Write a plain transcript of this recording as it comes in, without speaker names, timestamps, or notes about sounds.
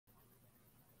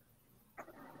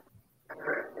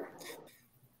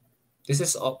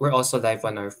We're also live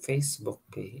on our Facebook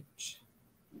page.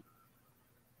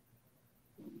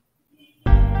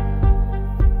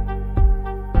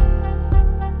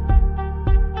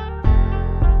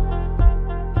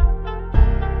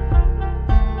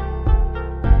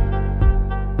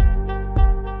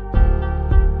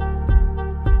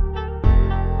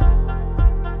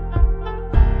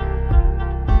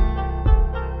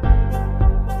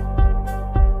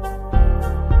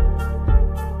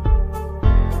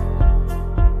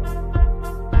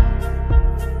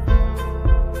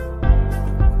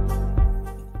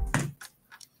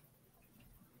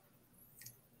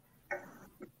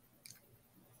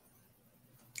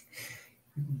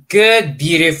 Good,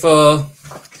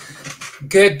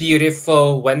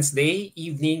 beautiful Wednesday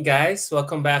evening, guys.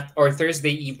 Welcome back, or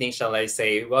Thursday evening, shall I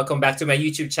say. Welcome back to my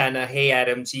YouTube channel, Hey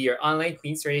Adam G, your online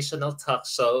inspirational talk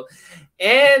show.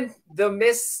 And the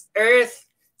Miss Earth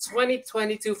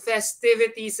 2022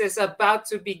 festivities is about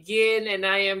to begin, and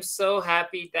I am so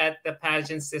happy that the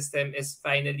pageant system is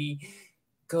finally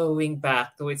going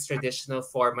back to its traditional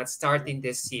format starting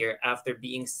this year after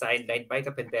being sidelined by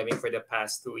the pandemic for the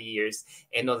past 2 years.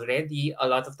 And already, a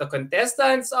lot of the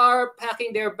contestants are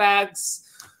packing their bags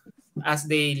as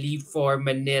they leave for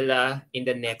Manila in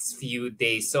the next few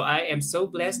days. So I am so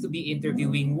blessed to be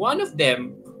interviewing one of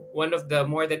them, one of the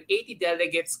more than 80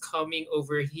 delegates coming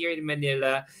over here in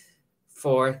Manila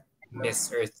for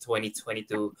Miss Earth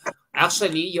 2022.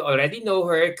 Actually, you already know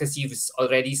her because you've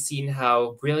already seen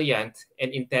how brilliant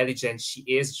and intelligent she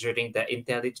is during the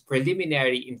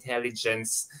preliminary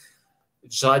intelligence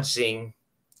judging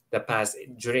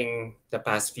during the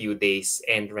past few days.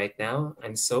 And right now,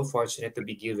 I'm so fortunate to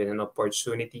be given an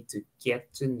opportunity to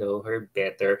get to know her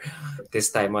better this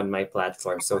time on my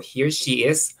platform. So here she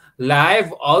is,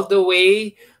 live all the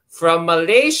way from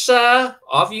Malaysia.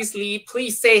 Obviously,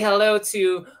 please say hello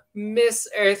to Miss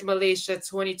Earth Malaysia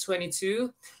 2022,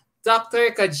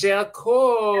 Dr. Kajel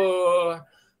Kaur.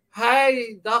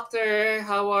 Hi, Doctor.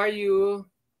 How are you?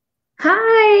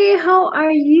 Hi, how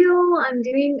are you? I'm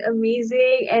doing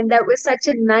amazing, and that was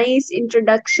such a nice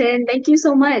introduction. Thank you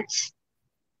so much.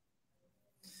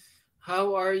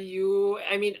 How are you?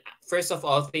 I mean, first of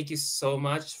all, thank you so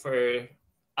much for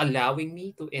allowing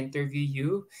me to interview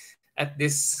you at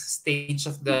this stage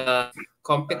of the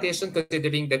competition,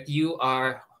 considering that you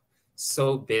are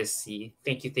so busy.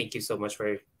 Thank you so much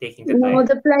for taking the No, time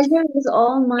the pleasure is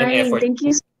all and mine. effort. Thank you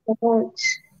so much.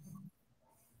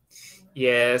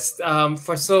 Yes.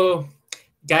 For so,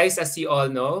 guys, as we all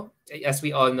know,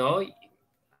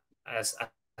 as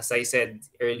I said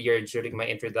earlier during my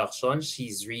introduction,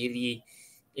 she's really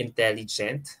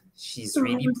intelligent. She's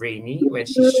really Oh, brainy thank you.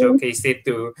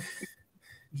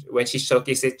 when she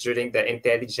showcased it during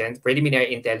the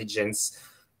preliminary intelligence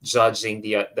judging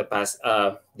the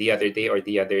other day or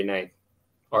the other night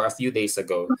or a few days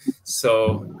ago.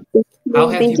 So how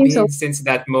have Thank you you so been since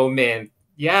that moment?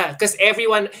 Yeah, because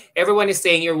everyone is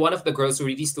saying you're one of the girls who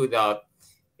really stood out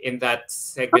in that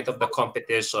segment of the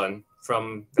competition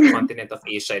from the much. continent of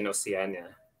Asia and Oceania.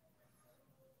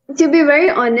 To be very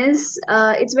honest,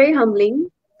 it's very humbling.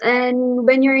 And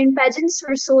when you're in pageants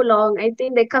for so long, I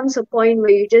think there comes a point where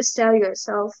you just tell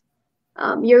yourself,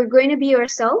 you're going to be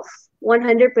yourself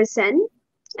 100%.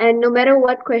 And no matter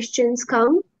what questions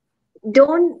come,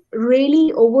 don't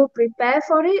really over prepare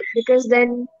for it because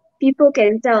then people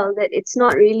can tell that it's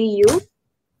not really you.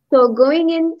 So going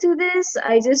into this,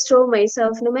 I just told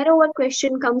myself, no matter what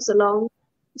question comes along,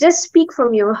 just speak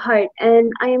from your heart.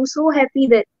 And I am so happy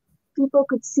that people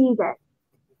could see that.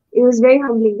 It was very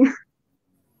humbling.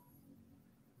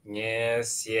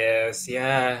 Yes, yes,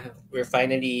 yeah. We're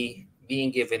finally being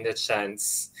given the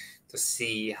chance to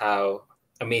see how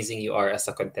amazing you are as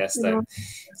a Yeah, contestant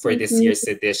for thank this you. year's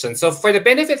edition. So, for the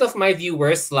benefit of my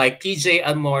viewers like PJ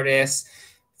Amores,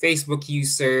 Facebook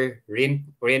user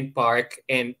Rin Park,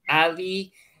 and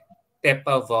Ali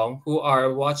Tepavong, who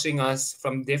are watching us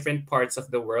from different parts of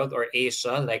the world or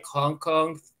Asia, like Hong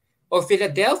Kong or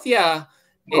Philadelphia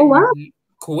Oh and wow.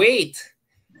 Kuwait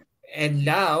and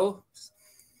Laos.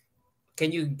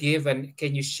 Can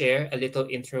you share a little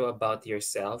intro about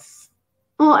yourself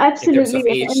Oh, in terms absolutely. of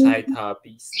age, And height,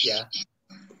 hobbies? Yeah.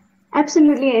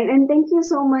 absolutely. And thank you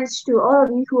so much to all of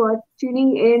you who are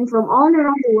tuning in from all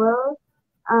around the world.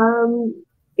 Um,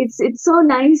 it's so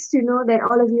nice to know that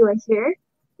all of you are here.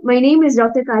 My name is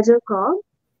Dr. Kajel Kaur.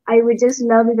 I would just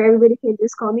love if everybody can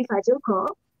just call me Kajel Kaur.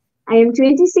 I am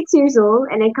 26 years old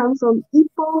and I come from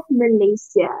Ipoh,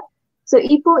 Malaysia. So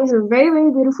Ipoh is a very,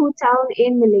 very beautiful town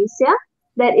in Malaysia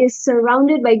that is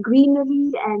surrounded by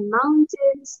greenery and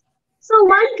mountains. So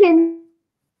one can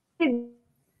say that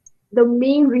is the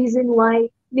main reason why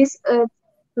Miss Earth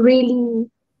really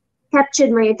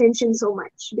captured my attention so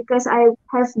much because I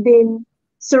have been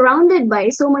surrounded by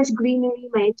so much greenery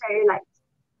my entire life.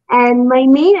 And my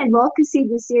main advocacy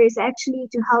this year is actually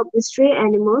to help the stray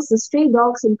animals, the stray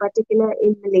dogs in particular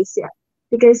in Malaysia.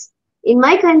 Because in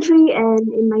my country and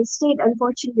in my state,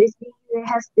 unfortunately, there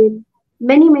have been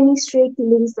many, many stray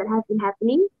killings that have been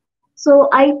happening. So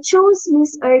I chose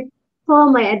Miss Earth for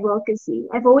my advocacy.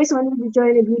 I've always wanted to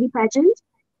join a beauty pageant.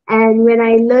 And when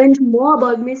I learned more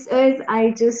about Miss Earth,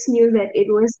 I just knew that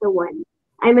it was the one.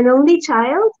 I'm an only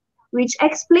child, which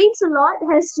explains a lot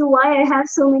as to why I have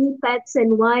so many pets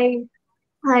and why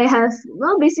I have,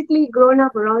 well, basically grown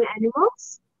up around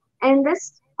animals. And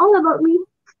that's all about me.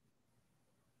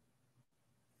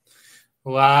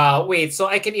 Wow. Wait, so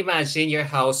I can imagine your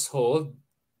household,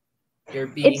 you're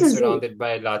It's being a zoo. surrounded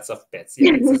by lots of pets.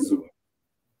 Yeah, it's a zoo.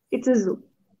 It's a zoo.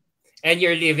 And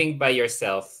you're living by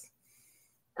yourself.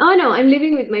 Oh no, I'm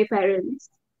living with my parents.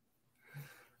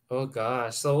 Oh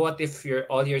gosh. So what if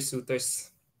all your suitors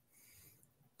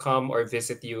come or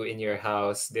visit you in your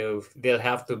house? They'll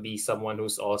have to be someone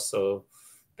who's also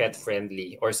pet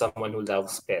friendly or someone who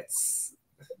loves pets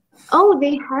Oh,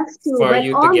 they have to, for but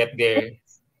you to all get there.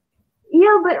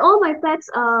 yeah, but all my pets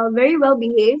are very well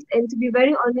behaved, and to be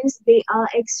very honest, they are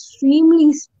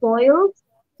extremely spoiled.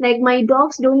 Like my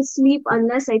dogs don't sleep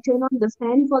unless I turn on the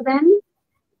fan for them.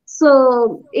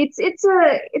 So it's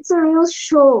a real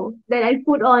show that I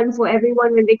put on for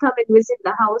everyone when they come and visit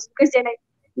the house because they're like,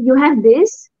 you have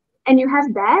this and you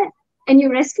have that and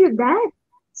you rescued that.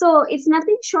 So it's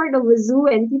nothing short of a zoo,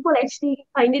 and people actually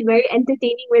find it very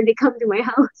entertaining when they come to my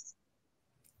house.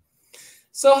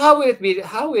 So how will it be?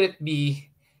 How will it be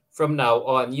from now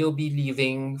on? You'll be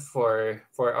leaving for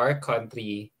our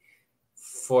country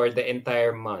for the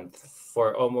entire month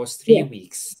for almost three Yeah.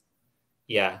 weeks.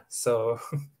 Yeah. So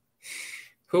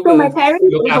who So my will parents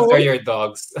look are after home. your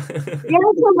dogs? Yeah,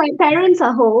 so my parents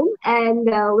are home, and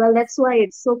well, that's why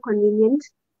it's so convenient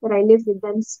that I live with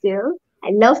them still. I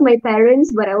love my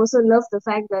parents, but I also love the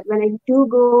fact that when I do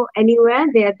go anywhere,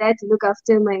 they are there to look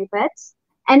after my pets.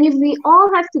 And if we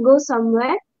all have to go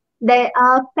somewhere, there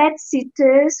are pet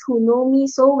sitters who know me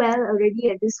so well already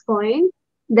at this point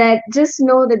that just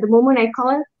know that the moment I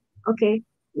call, okay,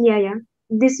 yeah, yeah,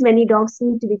 this many dogs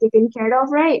need to be taken care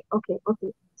of, right? Okay,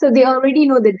 okay. So they already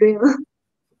know the drill.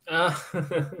 Ah.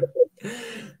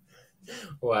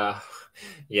 Wow.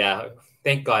 Yeah.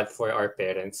 Thank God for our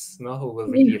parents, no, who will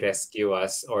really rescue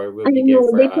us or will I be there know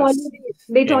for us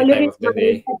they any time tolerate of my the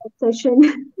day. pet obsession.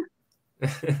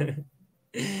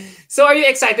 So are you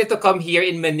excited to come here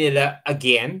in Manila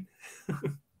again?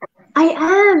 I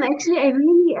am actually. I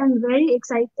really am very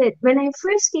excited. When I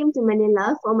first came to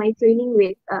Manila for my training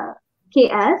with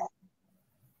KF,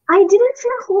 I didn't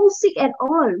feel homesick at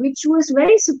all, which was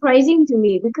very surprising to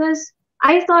me because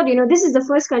I thought, this is the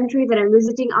first country that I'm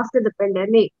visiting after the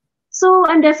pandemic. So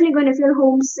I'm definitely going to feel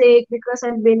homesick because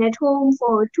I've been at home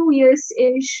for 2 years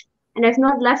ish and I've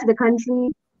not left the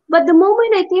country. But the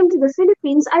moment I came to the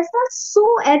Philippines, I felt so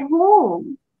at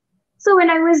home. So when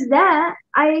I was there,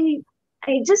 I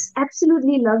just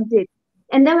absolutely loved it.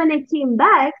 And then when I came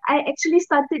back, I actually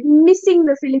started missing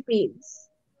the Philippines,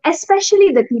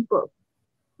 especially the people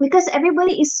because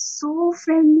everybody is so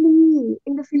friendly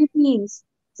in the Philippines.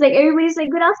 It's like everybody's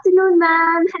like, "Good afternoon,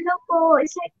 ma'am. Hello po."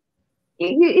 It's like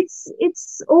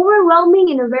it's overwhelming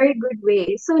in a very good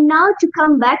way. So now to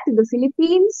come back to the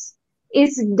Philippines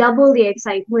is double the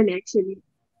excitement actually.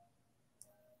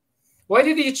 Why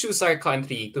did you choose our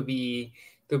country to be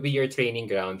your training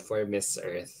ground for Miss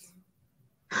Earth?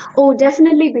 Oh,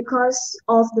 definitely because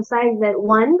of the fact that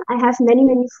one, I have many,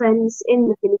 many friends in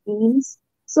the Philippines.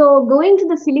 So going to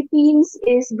the Philippines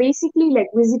is basically like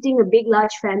visiting a big,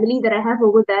 large family that I have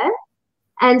over there.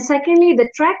 And secondly, the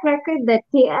track record that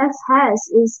KF has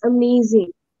is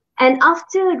amazing. And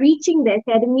after reaching the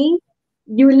academy,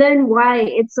 you learn why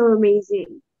it's so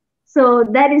amazing. So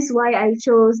that is why I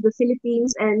chose the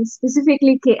Philippines and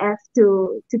specifically KF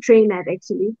to train at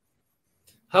actually.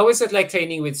 How is it like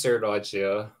training with Sir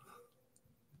Roger?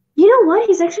 You know what?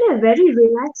 He's actually a very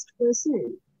relaxed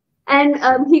person. And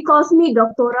he calls me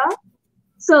Doctora.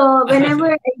 So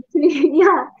whenever I train,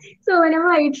 yeah. So whenever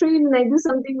I train and I do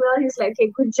something well, he's like, "Hey,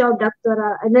 good job,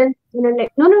 Doctora." And then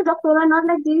like, "No, no, Doctora, not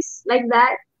like this, like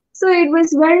that." So it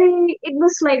was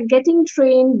like getting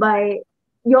trained by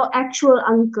your actual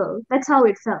uncle. That's how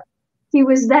it felt. He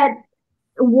was that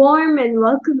warm and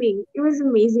welcoming. It was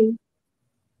amazing.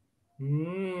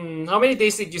 Hmm. How many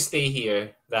days did you stay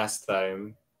here last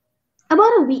time?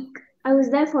 About a week. I was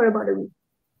there for about a week.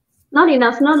 Not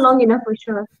enough, not long enough for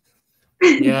sure.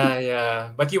 Yeah,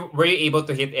 yeah. But you were you able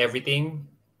to hit everything?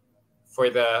 for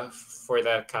the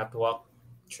catwalk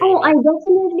Oh, I training?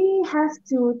 definitely have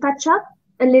to touch up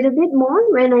a little bit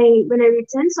more when I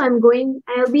return. So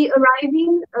I'll be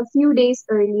arriving a few days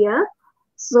earlier.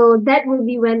 So that will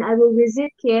be when I will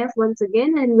visit KF once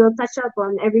again, and we'll touch up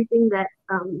on everything that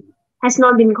has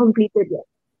not been completed yet.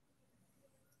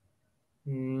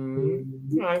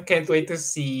 Hmm. I can't wait to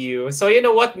see you. So you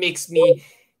know what makes me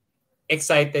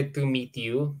excited to meet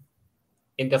you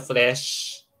in the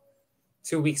flesh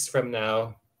 2 weeks from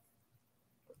now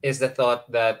is the thought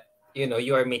that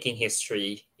you are making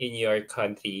history in your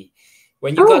country.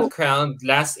 When you got Oh, crowned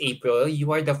last April,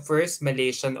 you are the first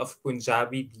Malaysian of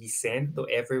Punjabi descent to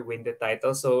ever win the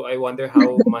title. So I wonder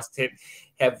how must it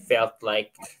have felt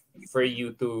like for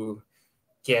you to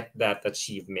get that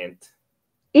achievement.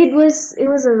 it was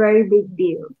a very big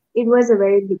deal. It was a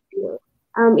very big deal.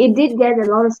 It did get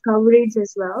a lot of coverage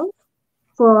as well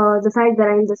for the fact that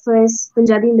I'm the first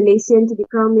Punjabi Malaysian to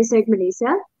become Miss Earth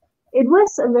Malaysia. It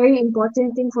was a very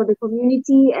important thing for the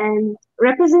community, and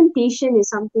representation is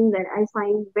something that I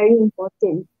find very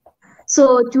important.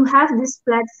 So to have this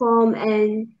platform,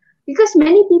 and because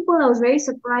many people, I was very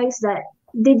surprised that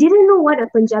they didn't know what a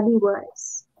Punjabi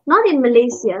was, not in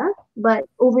Malaysia, but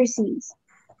overseas.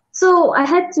 So I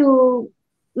had to,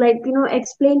 like,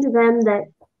 explain to them that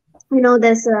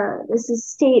there's a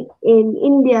state in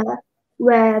India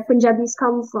where Punjabis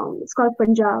come from. It's called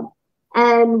Punjab.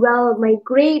 And well, my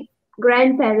great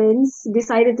grandparents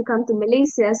decided to come to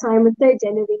Malaysia, so I'm a third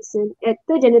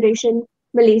generation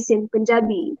Malaysian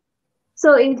Punjabi.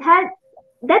 So it had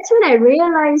that's when I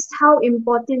realized how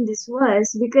important this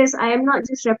was, because I am not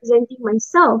just representing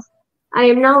myself. I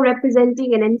am now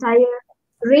representing an entire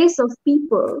race of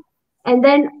people. And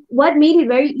then what made it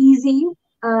very easy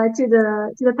to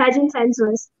the pageant fans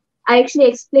was I actually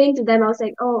explained to them. I was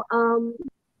like, oh,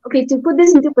 okay, to put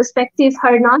this into perspective,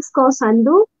 Harnas Kaur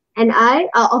Sandhu and I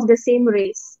are of the same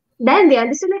race. Then they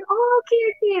understood, like, oh, okay,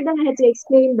 okay. Then I had to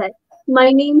explain that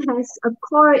my name has a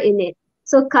core in it.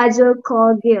 So Kajel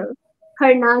Kaur,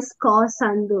 Harnas Kaur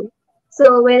Sandhu.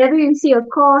 So whenever you see a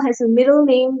Kaur has a middle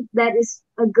name, that is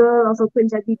a girl of a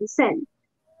Punjabi descent.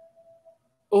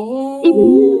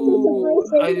 Even though it's just a Oh,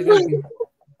 I person. didn't.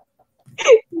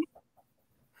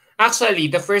 Actually,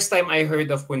 the first time I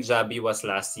heard of Punjabi was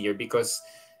last year because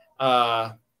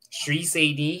uh Sri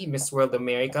Saini, Miss World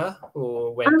America,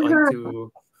 who went on Uh-huh.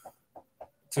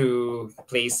 to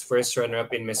place first runner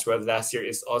up in Miss World last year,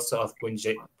 is also of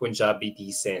Punjabi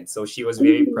descent. So she was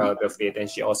very Mhm. proud of it, and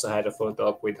she also had a photo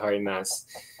up with Harnas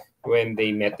when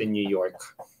they met in New York.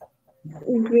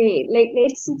 Great. Like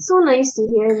it's so nice to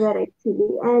hear that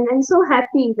actually. And I'm so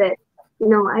happy that,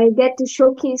 I get to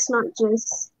showcase not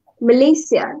just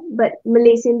Malaysia, but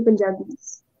Malaysian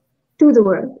Punjabis to the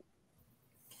world.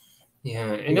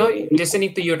 Yeah,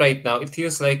 listening to you right now, it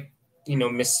feels like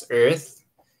Miss Earth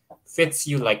fits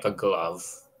you like a glove.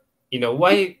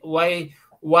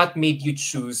 What made you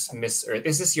choose Miss Earth?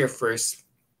 Is this your first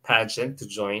pageant to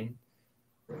join?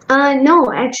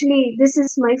 No, actually, this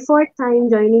is my fourth time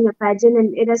joining a pageant,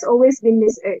 and it has always been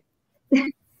Miss Earth.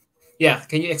 Yeah,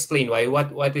 can you explain why?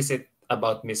 What is it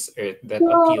about Miss Earth that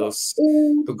So appeals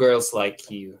in to girls like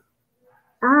you?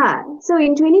 so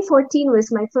in 2014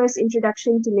 was my first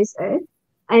introduction to Miss Earth,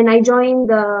 and I joined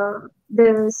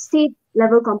the state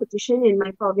level competition in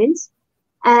my province.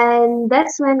 And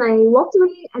that's when I walked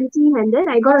away empty-handed.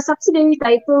 I got a subsidiary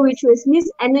title, which was Miss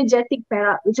Energetic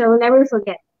Para, which I will never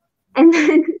forget. And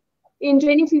then in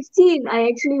 2015, I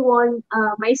actually won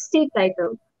my state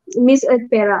title, Miss Earth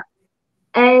Para.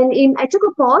 And I took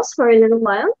a pause for a little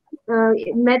while.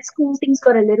 In med school, things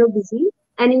got a little busy.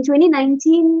 And in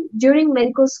 2019, during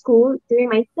medical school, during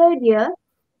my third year,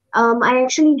 I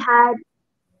actually had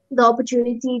the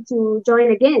opportunity to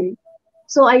join again.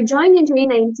 So I joined in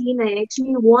 2019. I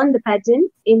actually won the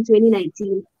pageant in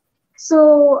 2019.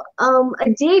 So a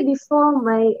day before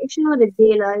actually not a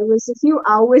day, lah, it was a few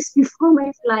hours before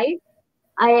my flight,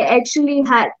 I actually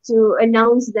had to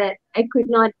announce that I could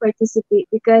not participate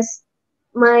because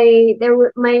my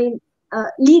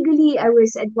legally I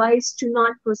was advised to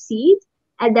not proceed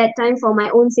at that time for my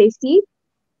own safety.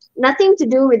 Nothing to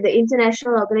do with the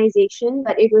international organization,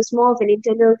 but it was more of an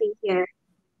internal thing here.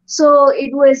 So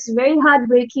it was very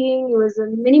heartbreaking. It was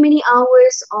many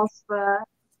hours of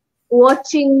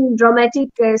watching dramatic,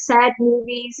 sad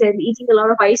movies and eating a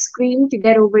lot of ice cream to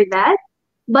get over that.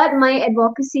 But my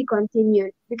advocacy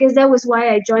continued because that was why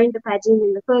I joined the pageant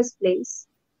in the first place.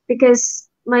 Because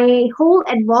my whole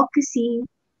advocacy,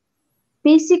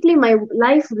 basically, my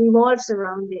life revolves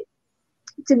around it.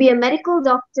 To be a medical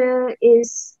doctor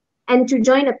and to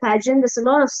join a pageant, there's a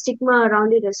lot of stigma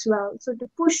around it as well. So to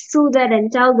push through that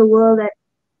and tell the world that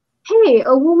hey,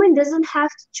 a woman doesn't have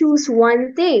to choose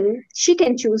one thing, she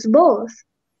can choose both.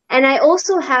 And I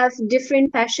also have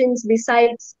different passions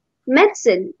besides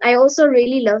medicine. I also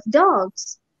really love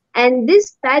dogs. And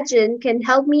this pageant can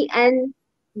help me end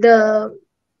the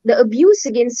the abuse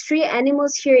against stray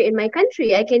animals here in my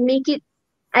country. I can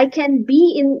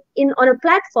be in on a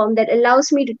platform that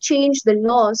allows me to change the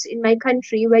laws in my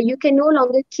country where you can no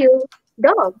longer kill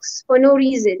dogs for no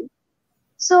reason.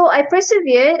 So I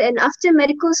persevered, and after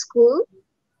medical school,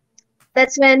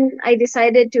 that's when I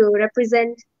decided to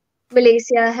represent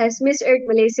Malaysia as Miss Earth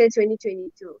Malaysia 2022.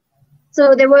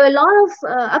 So there were a lot of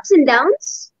ups and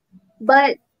downs,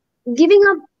 but giving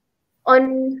up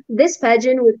on this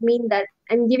pageant would mean that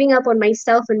I'm giving up on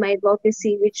myself and my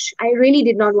advocacy, which I really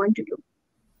did not want to do.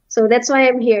 So that's why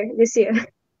I'm here this year.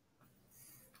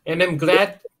 And I'm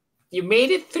glad you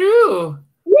made it through.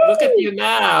 Look at Yay! you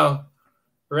now,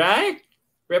 right?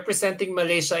 Representing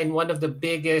Malaysia in one of the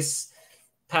biggest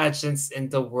pageants in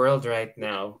the world right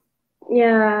now.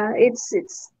 Yeah, it's.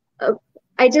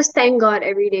 I just thank God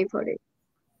every day for it.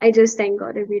 I just thank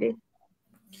God every day.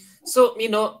 So,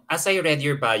 as I read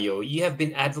your bio, you have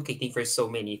been advocating for so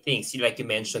many things. Like you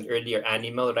mentioned earlier,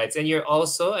 animal rights, and you're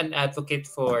also an advocate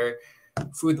for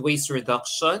food waste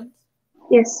reduction.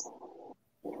 Yes.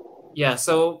 Yeah.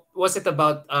 So, was it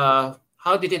about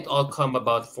how did it all come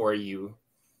about for you?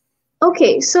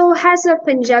 Okay, so as a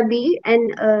Punjabi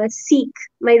and a Sikh,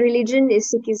 my religion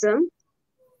is Sikhism.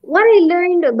 What I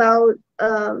learned about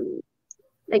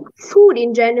like food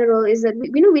in general is that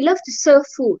we love to serve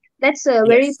food. That's a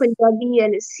very Yes. Punjabi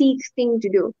and a Sikh thing to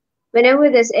do. Whenever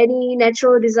there's any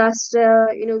natural disaster,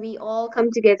 we all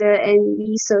come together and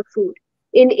we serve food.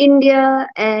 In India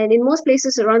and in most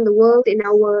places around the world, in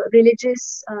our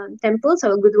religious temples,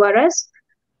 our gurdwaras,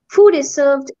 food is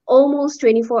served almost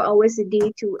 24 hours a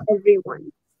day to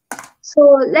everyone.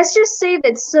 So let's just say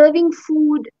that serving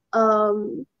food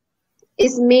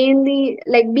is mainly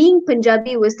like being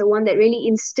Punjabi was the one that really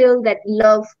instilled that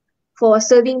love for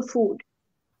serving food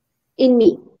in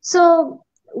me. So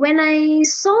when I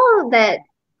saw that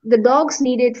the dogs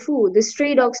needed food, the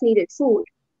stray dogs needed food,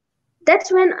 that's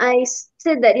when I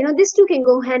said that, these two can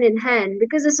go hand in hand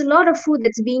because there's a lot of food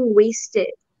that's being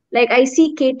wasted. Like I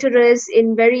see caterers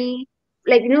in very,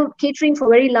 like, catering for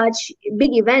very large,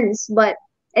 big events, but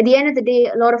at the end of the day,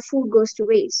 a lot of food goes to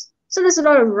waste. So there's a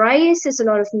lot of rice, there's a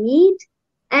lot of meat,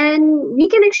 and we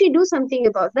can actually do something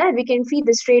about that. We can feed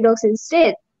the stray dogs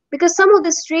instead. Because some of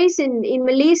the strays in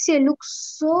Malaysia look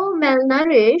so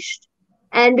malnourished,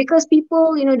 and because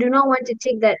people do not want to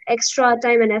take that extra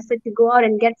time and effort to go out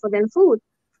and get for them food,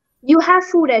 you have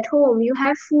food at home, you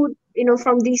have food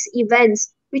from these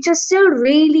events which are still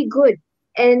really good,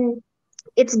 and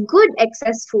it's good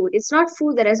excess food, it's not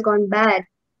food that has gone bad.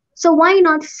 So why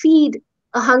not feed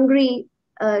a hungry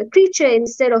creature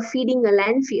instead of feeding a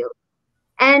landfill?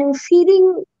 And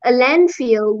feeding a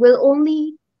landfill will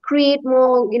only create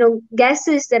more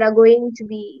gases that are going to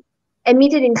be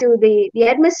emitted into the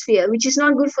atmosphere, which is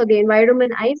not good for the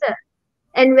environment either.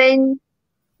 And when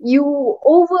you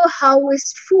over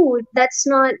harvest food, that's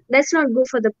not good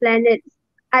for the planet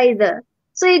either.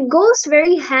 So it goes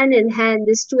very hand in hand,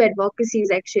 these two advocacies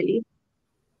actually.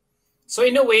 So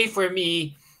in a way, for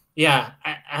me, yeah,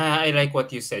 I like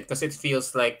what you said because it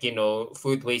feels like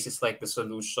food waste is like the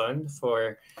solution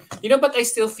for, but I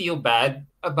still feel bad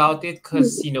about it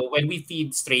because Hmm. when we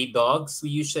feed stray dogs, we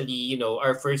usually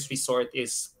our first resort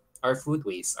is our food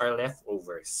waste, our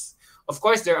leftovers. Of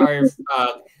course, there are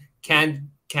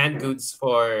canned goods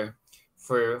for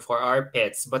our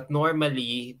pets, but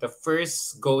normally the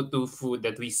first go to food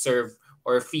that we serve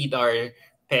or feed our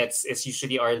pets is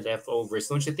usually our leftovers.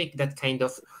 Don't you think that kind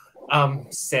of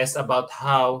says about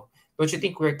how? Don't you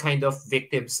think we're kind of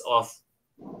victims of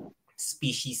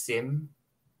speciesism?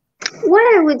 What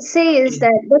I would say is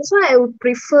that that's why I would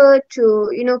prefer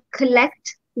to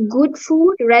collect good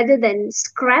food rather than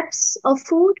scraps of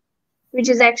food, which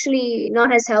is actually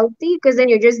not as healthy because then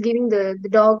you're just giving the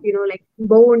dog like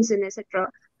bones and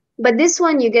etc. But this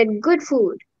one you get good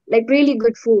food, like really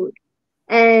good food,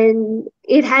 and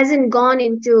it hasn't gone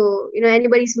into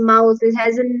anybody's mouth, it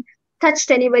hasn't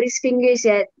touched anybody's fingers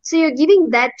yet, so you're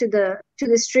giving that to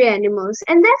the stray animals,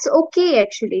 and that's okay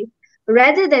actually,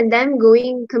 rather than them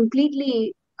going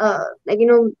completely like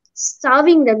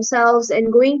starving themselves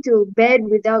and going to bed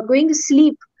without going to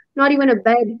sleep, not even a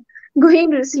bed, going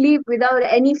to sleep without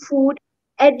any food.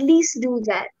 At least do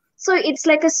that. So it's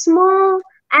like a small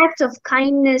act of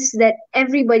kindness that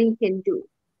everybody can do.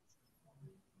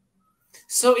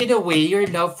 So in a way, your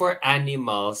love for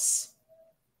animals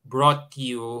brought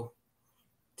you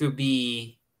to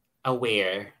be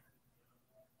aware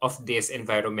of this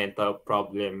environmental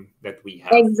problem that we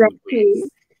have, food Exactly.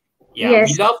 waste. Yeah,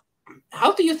 we Yes. love.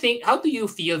 How do you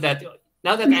feel that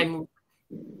now that I'm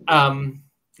um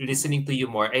listening to you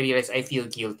more, I realize I feel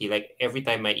guilty. Like every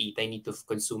time I eat, I need to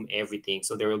consume everything,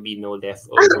 so there will be no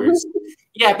leftovers.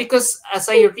 Yeah, because as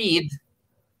I read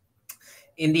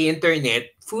in the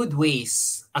internet, food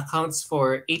waste accounts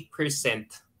for 8%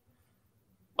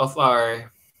 of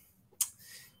our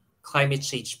climate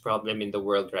change problem in the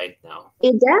world right now.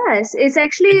 It does. It's It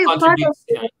actually part of contributes,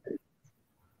 yeah.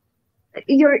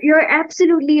 you're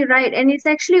absolutely right, and it's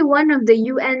actually one of the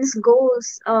UN's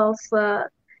goals of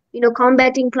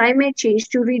combating climate change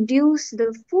to reduce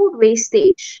the food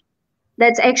wastage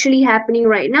that's actually happening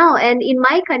right now. And in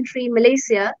my country,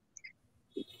 Malaysia,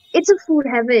 it's a food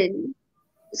heaven.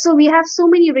 So we have so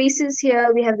many races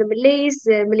here. We have the Malays,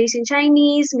 the Malaysian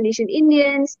Chinese, Malaysian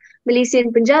Indians,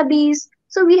 Malaysian Punjabis.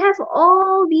 So we have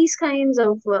all these kinds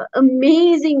of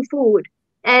amazing food.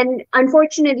 And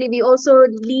unfortunately, we also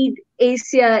lead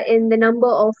Asia in the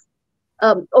number of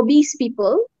obese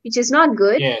people, which is not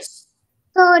good. Yes.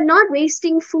 So not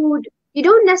wasting food, you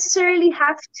don't necessarily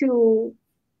have to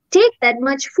take that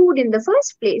much food in the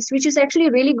first place, which is actually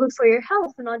really good for your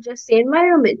health, not just the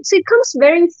environment. So it comes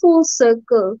very full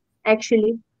circle,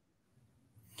 actually.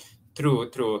 True,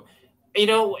 true. You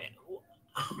know,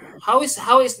 how is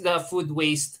the food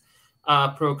waste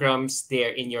programs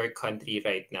there in your country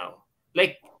right now?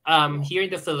 Like here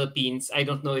in the Philippines, I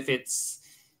don't know if it's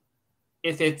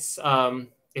if it's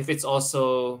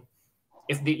also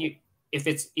if the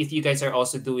if you guys are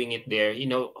also doing it there. You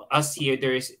know, us here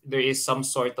there is some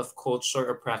sort of culture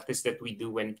or practice that we do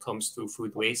when it comes to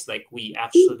food waste. Like we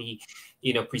actually,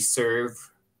 preserve,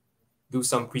 do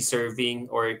some preserving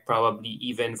or probably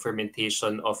even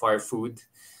fermentation of our food,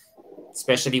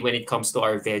 especially when it comes to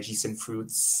our veggies and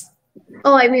fruits.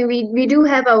 Oh, I mean, we do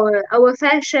have our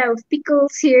fair share of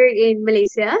pickles here in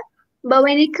Malaysia. But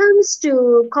when it comes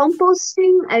to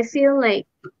composting, I feel like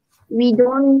we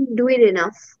don't do it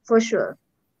enough for sure.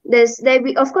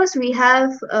 Of course we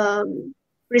have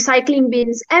recycling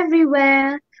bins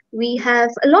everywhere. We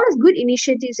have a lot of good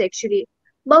initiatives actually.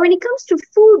 But when it comes to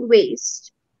food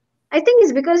waste, I think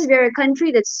it's because we are a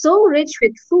country that's so rich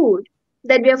with food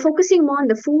that we are focusing more on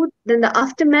the food than the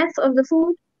aftermath of the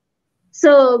food.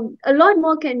 So a lot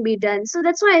more can be done. So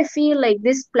that's why I feel like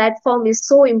this platform is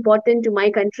so important to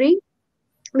my country,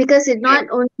 because it Yeah. not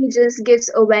only just gives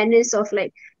awareness of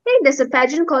like, hey, there's a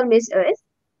pageant called Miss Earth,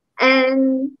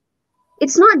 and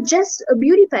it's not just a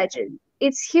beauty pageant.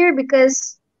 It's here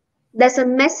because there's a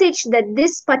message that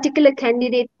this particular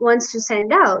candidate wants to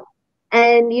send out.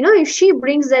 And if she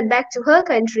brings that back to her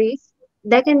country,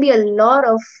 there can be a lot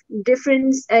of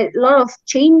difference, a lot of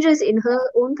changes in her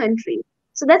own country.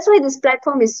 So that's why this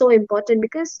platform is so important,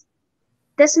 because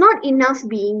there's not enough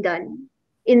being done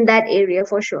in that area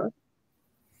for sure.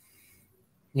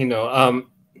 You know,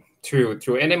 true,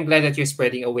 true. And I'm glad that you're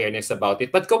spreading awareness about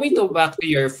it. But going to back to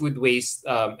your food waste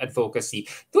advocacy,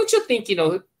 don't you think,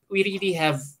 we really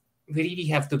have we really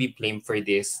have to be blamed for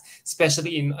this,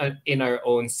 especially in our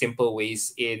own simple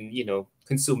ways in,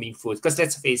 consuming food. Because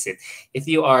let's face it, if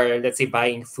you are, let's say,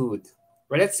 buying food,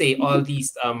 or let's say all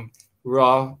these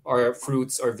raw or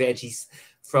fruits or veggies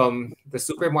from the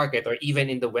supermarket or even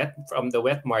in the wet from the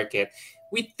wet market,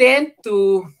 we tend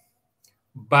to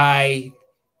buy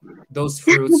those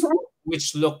fruits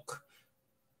which look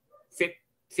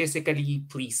physically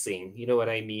pleasing, you know what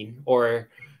I mean, or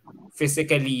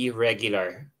physically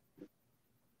regular.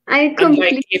 I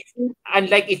Unlike completely. if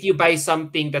unlike if you buy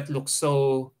something that looks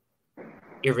so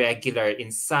irregular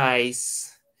in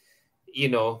size, you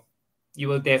know, you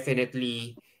will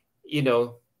definitely,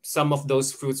 some of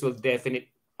those fruits will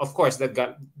definitely, of course,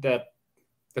 the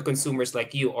consumers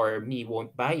like you or me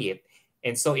won't buy it,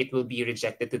 and so it will be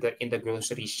rejected in the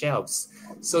grocery shelves.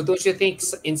 So don't you think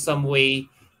in some way,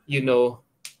 you know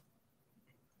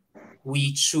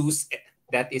we choose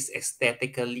that is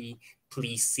aesthetically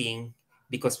pleasing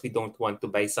because we don't want to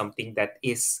buy something that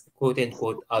is quote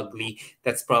unquote ugly?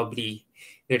 That's probably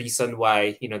the reason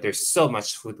why, there's so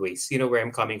much food waste. You know where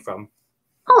I'm coming from.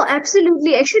 Oh,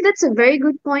 absolutely. Actually, that's a very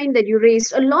good point that you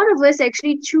raised. A lot of us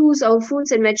actually choose our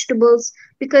fruits and vegetables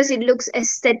because it looks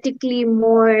aesthetically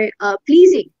more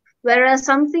pleasing, whereas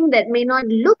something that may not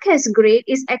look as great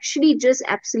is actually just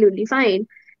absolutely fine.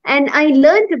 And I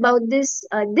learned about this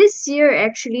this year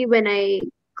actually when I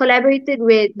collaborated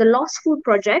with the Lost Food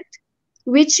Project,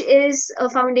 which is a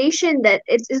foundation that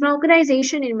it's an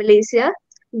organization in Malaysia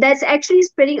that's actually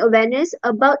spreading awareness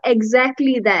about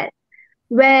exactly that,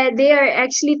 where they are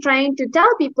actually trying to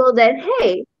tell people that,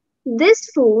 hey,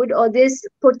 this food or this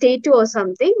potato or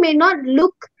something may not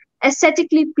look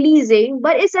aesthetically pleasing,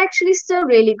 but it's actually still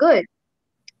really good.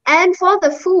 And for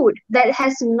the food that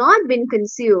has not been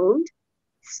consumed,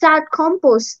 start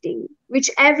composting, which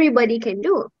everybody can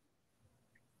do.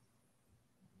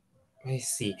 I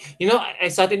see. You know, I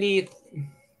suddenly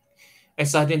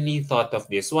thought of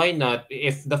this. Why not,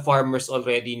 if the farmers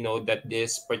already know that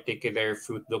this particular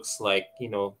fruit looks like,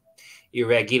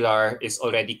 irregular, is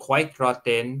already quite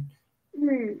rotten,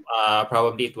 Hmm.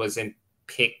 probably it wasn't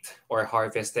picked or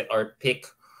harvested or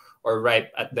picked or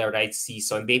ripe at the right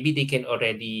season. Maybe they can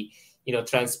already,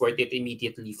 transport it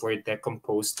immediately for the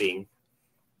composting.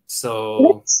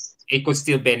 So That's it could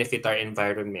still benefit our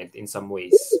environment in some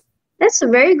ways. that's a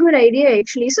very good idea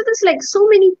actually. So there's like so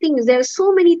many things. There are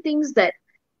so many things that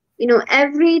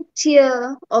every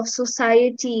tier of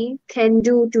society can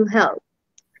do to help.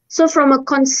 So from a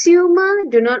consumer,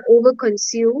 do not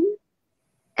overconsume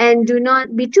and do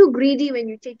not be too greedy when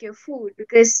you take your food,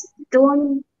 because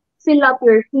don't fill up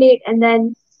your plate and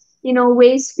then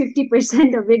waste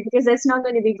 50% of it, because that's not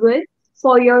going to be good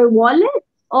for your wallet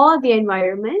or the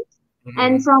environment.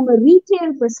 And Mhm. from a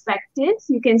retail perspective,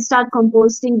 you can start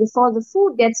composting before the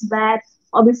food gets bad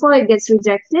or before it gets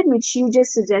rejected, which you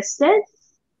just suggested.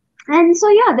 And so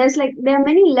yeah, there are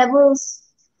many levels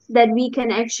that we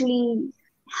can actually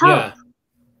help. Yeah.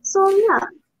 So yeah.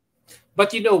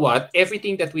 But you know what?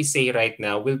 Everything that we say right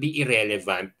now will be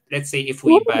irrelevant. Let's say if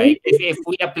we Why? buy, if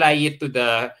we apply it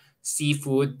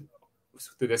seafood,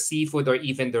 to the seafood or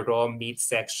even the raw meat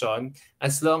section,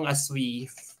 as long as we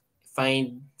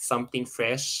find something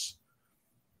fresh,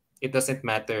 it doesn't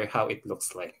matter how it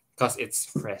looks like because it's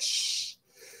fresh,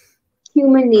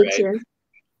 Human right? nature.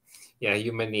 Yeah,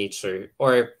 human nature.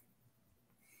 Or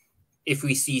if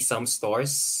we see some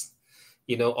stores,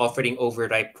 offering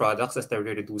overripe products at a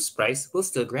reduced price, we'll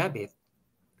still grab it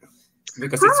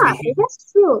because it's Ah, really.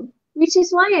 that's true. Which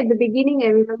is why at the beginning, I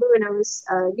remember when I was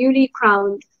newly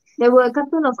crowned, there were a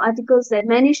couple of articles that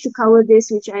managed to cover this,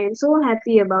 which I am so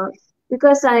happy about,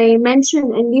 because I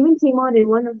mentioned and even came out in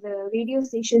one of the radio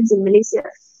stations in Malaysia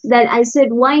that I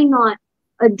said, why not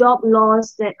adopt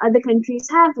laws that other countries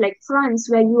have, like France,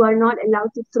 where you are not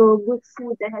allowed to throw good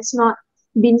food that has not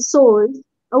been sold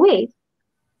away.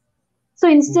 So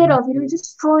instead of Mhm.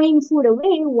 just throwing food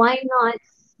away, why not?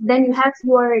 Then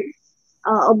you are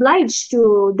obliged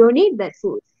to donate that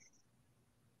food.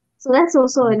 So that's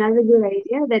also another good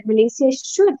idea that Malaysia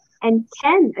should and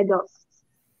can adopt.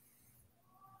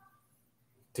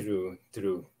 True,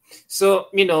 true. So,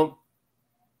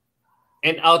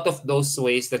 and out of those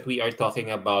ways that we are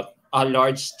talking about, a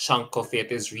large chunk of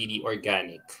it is really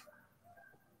organic,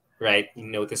 right? You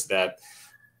notice that.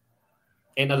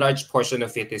 And a large portion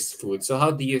of it is food. So,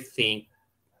 how do you think,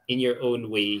 in your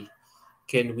own way,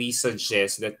 can we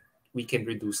suggest that we can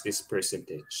reduce this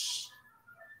percentage?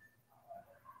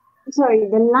 Sorry,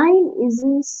 the line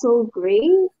isn't so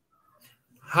great.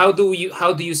 How do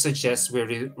you suggest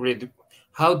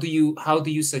how do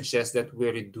you suggest that we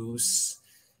reduce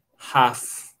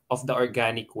half of the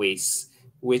organic waste,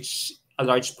 which a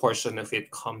large portion of it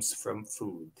comes from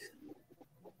food?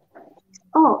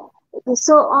 Oh, okay.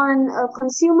 So on a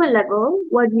consumer level,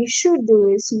 what we should do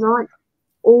is not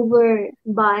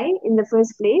overbuy in the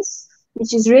first place,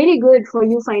 which is really good for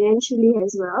you financially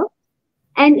as well.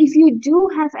 And if you do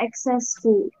have excess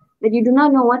food that you do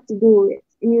not know what to do with,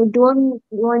 and you don't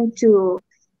want to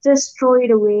just throw it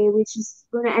away, which is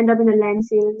going to end up in a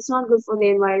landfill, it's not good for the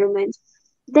environment,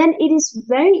 then it is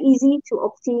very easy to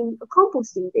obtain a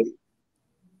composting bin.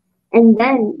 And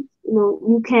then,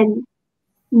 you can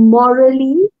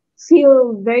morally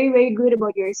feel very, very good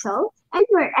about yourself, and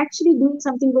you're actually doing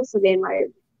something good for the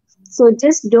environment. So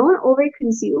just don't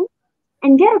overconsume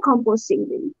and get a composting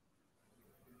bin.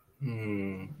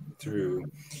 Hmm, true.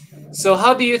 So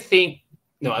how do you think,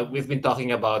 no, we've been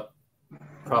talking about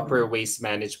proper food waste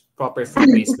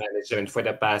management for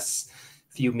the past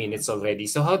few minutes already.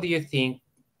 So how do you think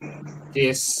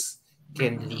this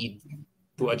can lead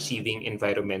to achieving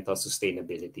environmental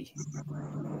sustainability?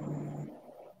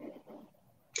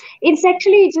 It's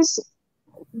actually just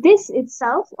this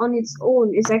itself on its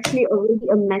own is actually already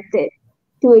a method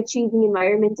to achieving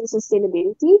environmental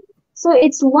sustainability. So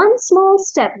it's one small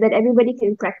step that everybody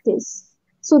can practice.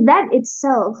 So that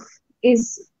itself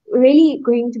is really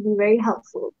going to be very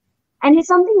helpful. And it's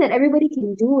something that everybody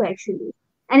can do actually.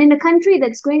 And in a country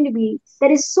that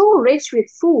is so rich with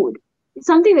food, it's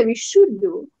something that we should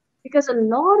do, because a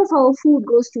lot of our food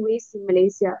goes to waste in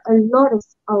Malaysia. A lot of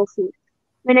our food.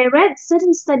 When I read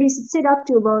certain studies, it said up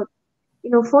to about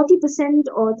 40%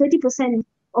 or 30%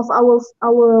 of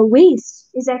our waste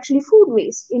is actually food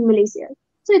waste in Malaysia.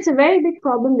 So it's a very big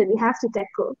problem that we have to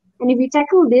tackle. And if we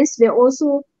tackle this, we're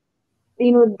also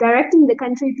directing the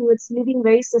country towards living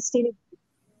very sustainable.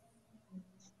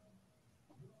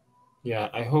 Yeah,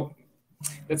 I hope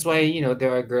that's why,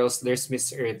 there are girls, there's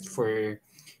Miss Earth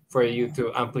for you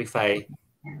to amplify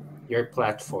your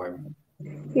platform.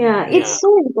 Yeah, Yeah. it's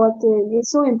so important.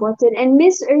 It's so important. And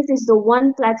Miss Earth is the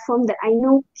one platform that I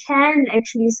know can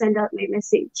actually send out my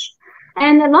message.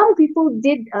 And a lot of people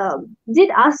did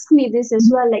ask me this as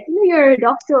well. Like, you're a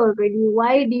doctor already.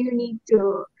 Why do you need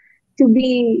to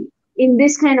be in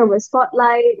this kind of a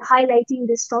spotlight, highlighting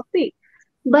this topic?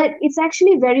 But it's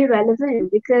actually very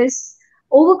relevant because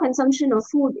overconsumption of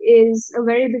food is a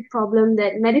very big problem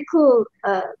that people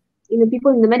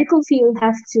in the medical field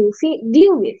have to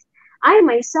deal with. I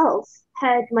myself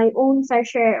had my own fair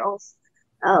share of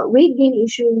weight gain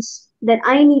issues that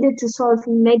I needed to solve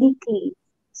medically.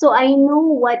 So I know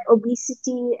what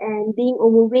obesity and being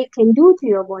overweight can do to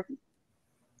your body.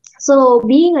 So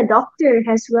being a doctor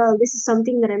as well, this is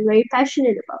something that I'm very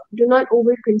passionate about. Do not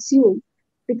overconsume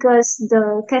because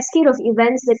the cascade of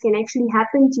events that can actually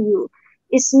happen to you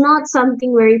is not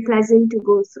something very pleasant to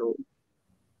go through.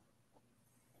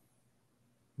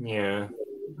 Yeah.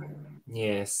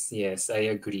 Yes, yes, I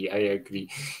agree. I agree.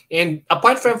 And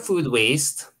apart from food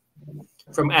waste,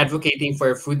 from advocating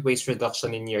for food waste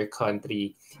reduction in your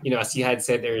country, as you had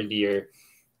said earlier,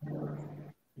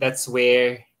 that's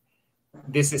where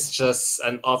this is just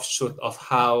an offshoot of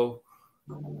how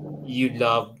you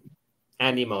love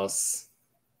animals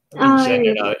in I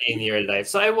general in your life.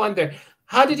 So I wonder,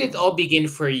 how did it all begin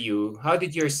for you? How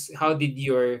did your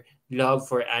love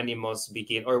for animals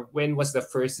begin, or when was the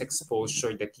first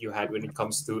exposure that you had when it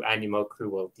comes to animal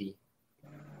cruelty?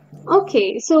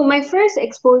 Okay, so my first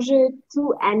exposure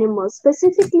to animals,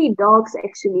 specifically dogs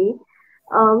actually,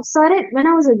 started when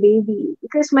I was a baby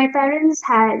because my parents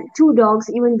had two dogs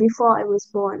even before I was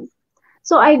born.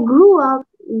 So I grew up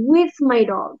with my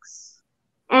dogs.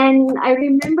 And I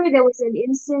remember there was an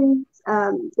incident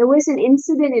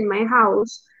in my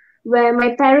house where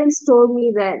my parents told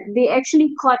me that they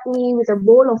actually caught me with a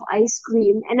bowl of ice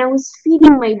cream and I was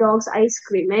feeding my dogs ice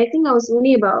cream. And I think I was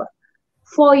only about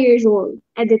 4 years old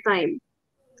at the time.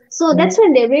 So that's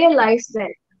when they realized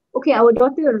that, okay, our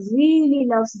daughter really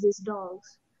loves these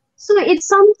dogs. So it's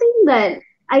something that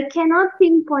I cannot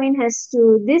pinpoint as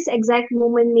to this exact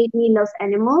moment made me love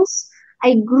animals.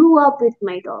 I grew up with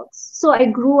my dogs. So I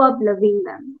grew up loving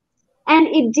them. And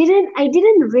I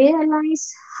didn't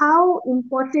realize how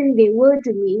important they were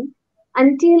to me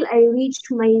until I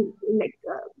reached like,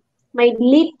 my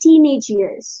late teenage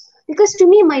years. Because to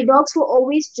me, my dogs were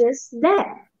always just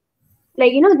there,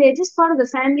 like, they're just part of the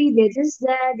family, they're just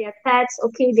there, they're pets,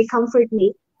 okay, they comfort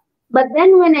me. But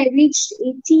then when I reached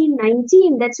 18,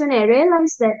 19, that's when I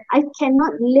realized that I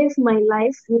cannot live my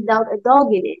life without a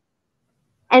dog in it.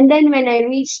 And then when I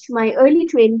reached my early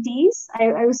 20s,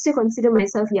 I would still consider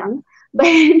myself young, but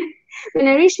when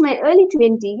I reached my early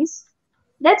 20s,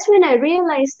 that's when I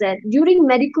realized that during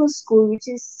medical school, which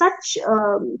is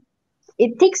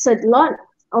it takes a lot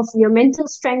of your mental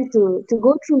strength to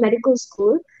go through medical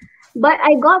school, but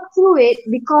I got through it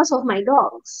because of my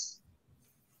dogs,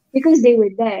 because they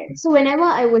were there. So whenever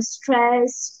I was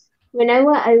stressed,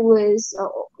 whenever I was,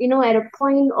 at a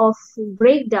point of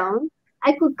breakdown,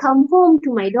 I could come home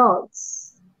to my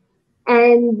dogs,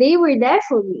 and they were there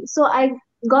for me. So I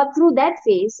got through that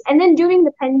phase. And then during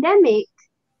the pandemic,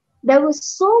 there was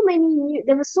so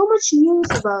much news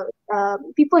about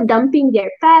people dumping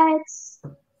their pets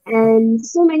and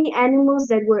so many animals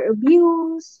that were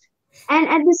abused. And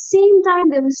at the same time,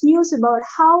 there was news about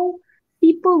how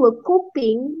people were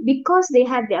coping because they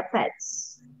had their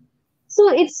pets.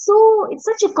 So it's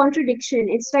such a contradiction.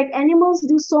 It's like animals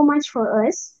do so much for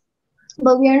us,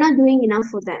 but we are not doing enough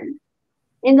for them.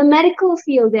 In the medical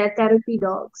field, there are therapy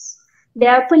dogs. There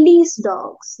are police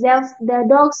dogs. There are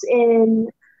dogs in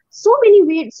so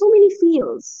many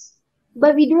fields.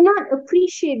 But we do not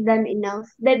appreciate them enough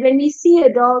that when we see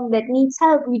a dog that needs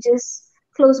help, we just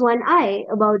close one eye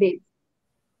about it.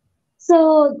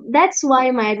 So that's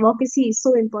why my advocacy is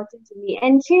so important to me.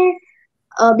 And here,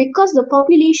 because the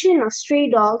population of stray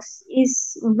dogs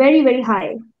is very, very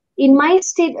high. In my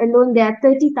state alone, there are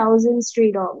 30,000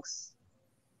 stray dogs.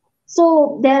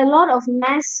 So there are a lot of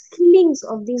mass killings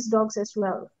of these dogs as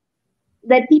well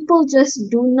that people just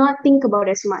do not think about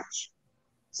as much.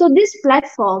 So this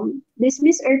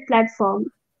Miss Earth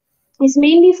platform, is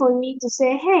mainly for me to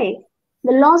say, hey,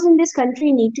 the laws in this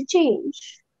country need to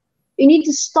change. We need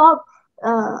to stop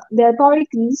the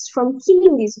authorities from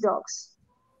killing these dogs.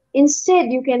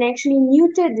 Instead, you can actually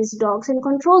neuter these dogs and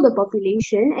control the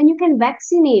population, and you can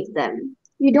vaccinate them.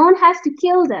 You don't have to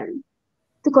kill them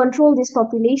to control this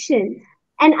population.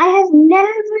 And I have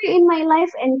never in my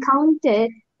life encountered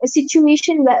a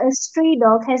situation where a stray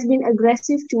dog has been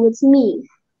aggressive towards me.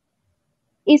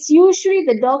 It's usually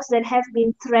the dogs that have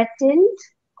been threatened,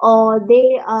 or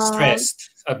Stressed,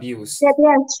 that abused. they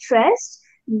are stressed,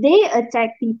 they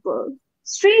attack people.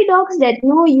 Stray dogs that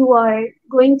know you are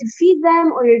going to feed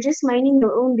them or you're just minding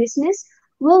your own business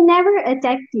will never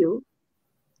attack you.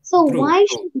 So True, why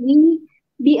true. should we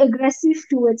be aggressive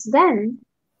towards them?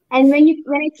 And when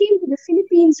I came to the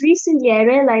Philippines recently, I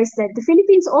realized that the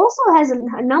Philippines also has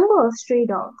a number of stray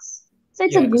dogs. So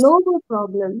it's a Yes. global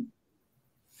problem.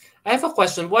 I have a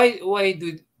question. Why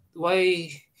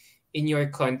in your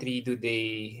country do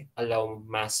they allow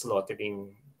mass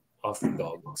slaughtering of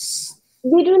dogs?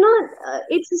 They do not.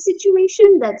 It's a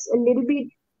situation that's a little bit.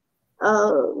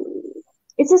 Uh,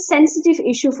 it's a sensitive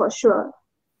issue for sure,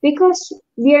 because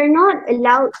we are not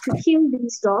allowed to kill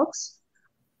these dogs,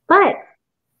 but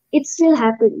it still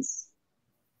happens,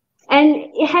 and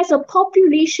it has a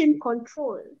population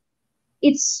control.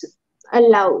 It's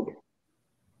allowed.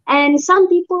 And some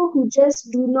people who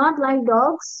just do not like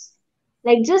dogs,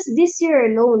 like just this year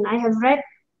alone, I have read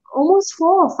almost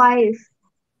 4 or 5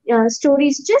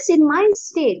 stories just in my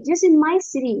state, just in my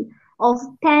city, of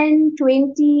 10,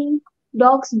 20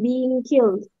 dogs being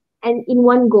killed and in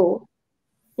one go.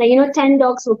 Like, 10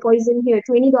 dogs were poisoned here,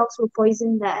 20 dogs were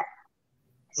poisoned there.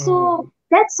 Oh, So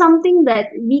that's something that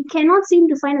we cannot seem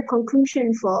to find a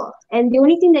conclusion for. And the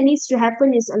only thing that needs to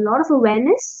happen is a lot of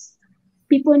awareness.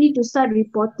 People need to start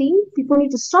reporting. People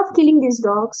need to stop killing these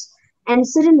dogs. And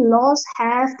certain laws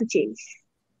have to change.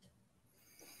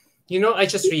 I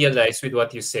just realized with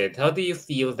what you said. How do you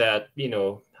feel that,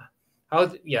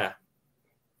 yeah,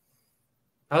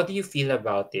 how do you feel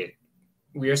about it?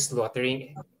 We're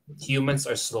slaughtering, humans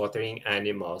are slaughtering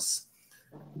animals,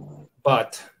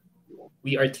 but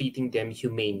we are treating them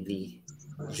humanely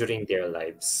during their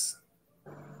lives.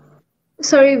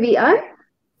 Sorry, we are?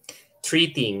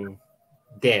 Treating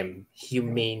them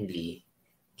humanely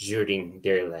during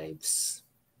their lives.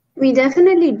 We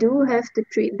definitely do have to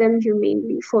treat them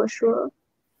humanely for sure.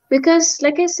 Because,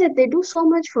 like I said, they do so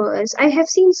much for us. I have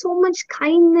seen so much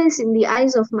kindness in the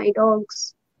eyes of my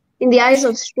dogs, in the eyes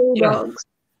of stray Yeah, dogs.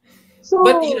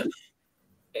 but So,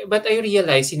 but I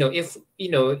realize,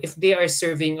 if they are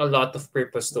serving a lot of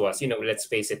purpose to us, let's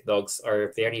face it, dogs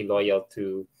are very loyal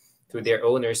to their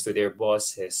owners, to their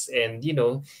bosses, and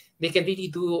they can really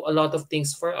do a lot of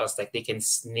things for us. Like they can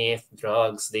sniff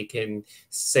drugs, they can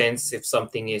sense if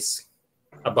something is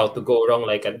about to go wrong,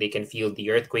 like they can feel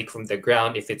the earthquake from the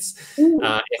ground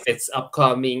mm, if it's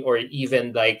upcoming, or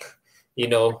even like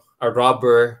a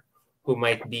robber who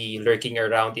might be lurking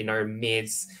around in our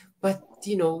midst. But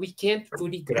we can't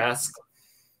fully grasp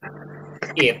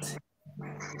it,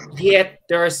 yet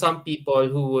there are some people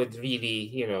who would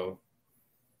really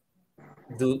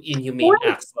do inhumane what?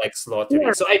 acts like slaughtering.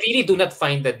 Yeah, So I really do not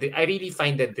find that I really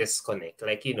find the disconnect.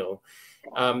 Like, here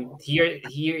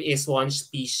is one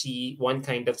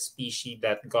kind of species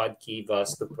that God gave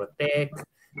us to protect,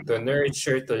 to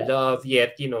nurture, to love,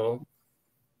 yet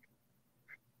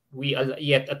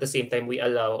yet at the same time we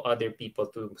allow other people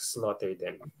to slaughter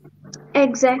them for our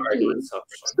exactly.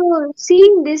 consumption. So,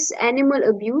 seeing this animal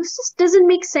abuse just doesn't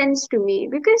make sense to me,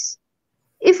 because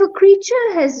if a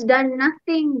creature has done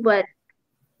nothing but,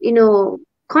 you know,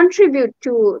 contribute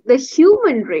to the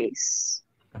human race,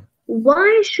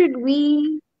 why should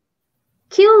we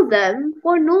kill them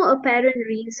for no apparent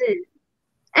reason?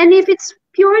 And if it's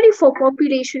purely for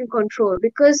population control,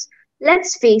 because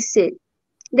let's face it,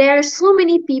 there are so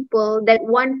many people that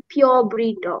want pure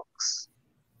breed dogs.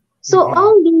 So Mm-hmm.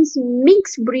 all these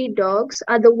mixed breed dogs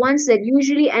are the ones that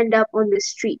usually end up on the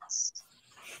streets.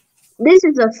 This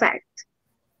is a fact.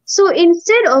 So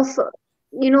instead of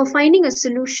finding a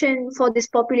solution for this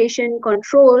population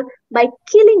control by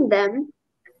killing them,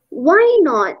 why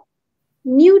not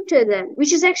neuter them,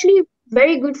 which is actually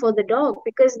very good for the dog,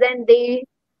 because then they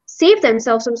save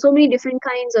themselves from so many different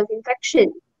kinds of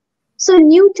infection. So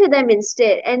neuter them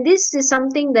instead. And this is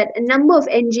something that a number of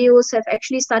NGOs have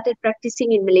actually started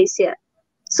practicing in Malaysia.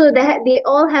 So they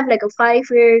all have like a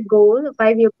 5-year goal, a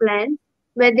 5-year plan,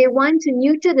 where they want to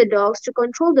neuter the dogs to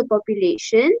control the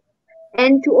population,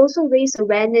 and to also raise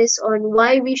awareness on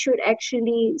why we should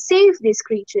actually save these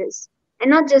creatures and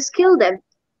not just kill them.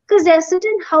 Because there are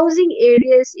certain housing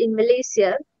areas in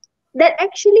Malaysia that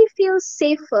actually feel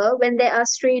safer when there are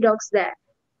stray dogs there.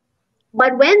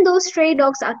 But when those stray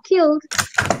dogs are killed,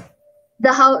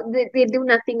 they do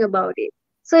nothing about it.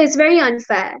 So it's very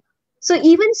unfair. So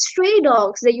even stray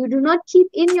dogs that you do not keep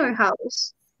in your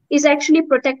house is actually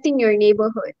protecting your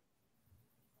neighborhood.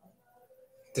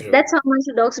 True. That's how much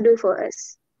dogs do for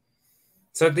us.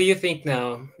 So do you think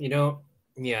now,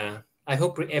 yeah, I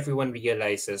hope everyone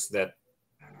realizes that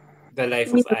the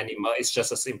life of animal is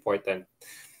just as important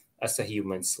as a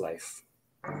human's life.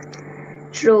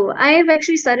 True. I've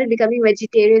actually started becoming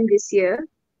vegetarian this year.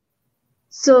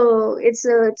 So it's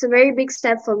a very big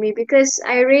step for me because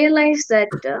I realized that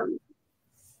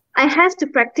I have to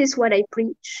practice what I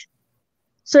preach.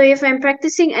 So if I'm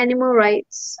practicing animal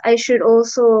rights, I should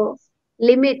also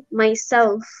limit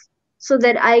myself so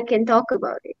that I can talk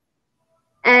about it.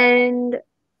 And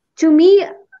to me,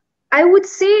 I would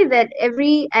say that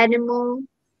every animal,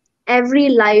 every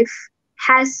life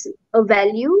has a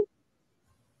value,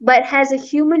 but as a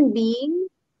human being,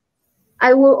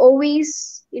 I will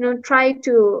always, try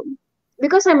to,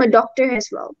 because I'm a doctor as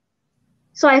well.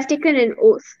 So I've taken an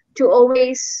oath to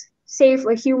always save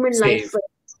a human life Save.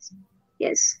 first.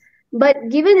 Yes. But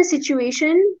given a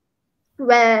situation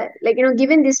where, like,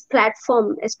 given this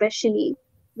platform, especially,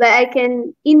 where I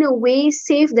can, in a way,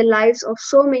 save the lives of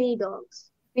so many dogs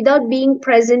without being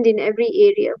present in every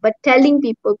area, but telling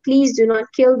people, please do not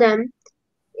kill them,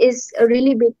 is a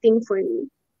really big thing for me.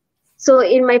 So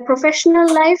in my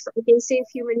professional life, I can save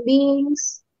human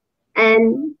beings,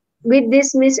 and with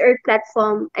this Miss Earth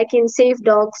platform, I can save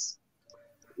dogs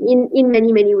in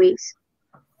many many ways.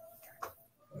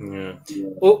 Yeah.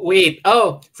 Oh, wait.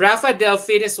 Oh, Rafa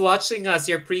Delphin is watching us,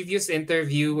 your previous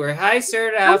interviewer. Hi,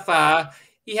 Sir Rafa.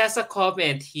 He has a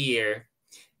comment here.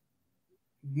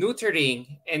 Neutering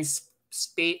and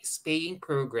spaying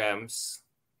programs.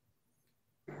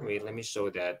 Wait, let me show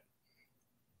that.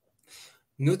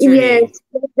 Yes, Neutering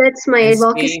that's my and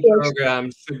advocacy. spaying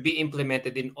programs should be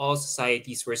implemented in all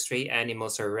societies where stray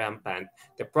animals are rampant.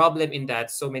 The problem in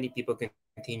that so many people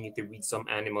continue to breed some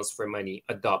animals for money,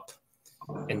 adopt,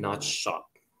 and not shop.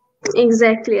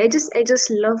 Exactly. I just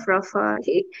love Rafa.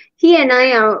 He and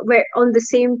I are we're on the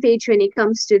same page when it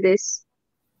comes to this.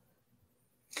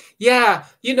 Yeah,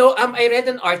 I read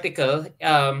an article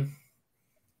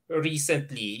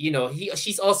recently.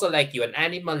 She's also like you, an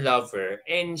animal lover,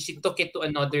 and she took it to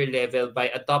another level by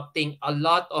adopting a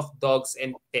lot of dogs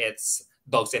and cats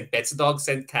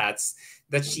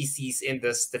that she sees in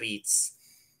the streets.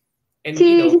 And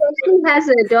He actually has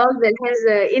a dog that has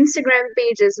a Instagram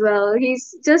page as well.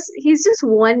 He's just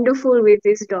wonderful with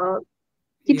his dog.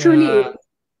 He truly yeah, is.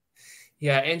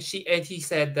 yeah, and he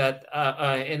said that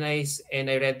and I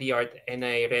read the art and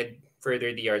I read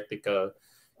further the article.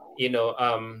 You know,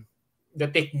 the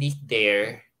technique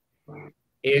there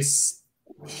is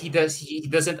he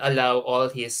doesn't allow all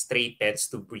his stray pets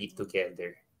to breed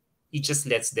together. He just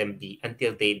lets them be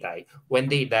until they die. When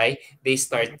they die, they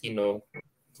start,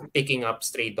 picking up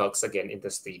stray dogs again in the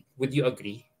street. Would you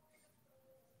agree?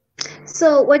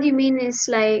 So what you mean is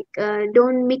like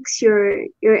don't mix your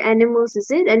animals,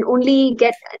 is it? And only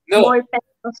get No, more pets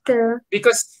after.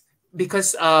 because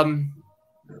because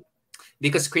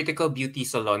because Critical Beauty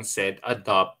Salon said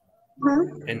adopt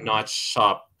Huh? and not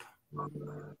shop.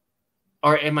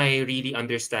 Or am I really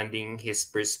understanding his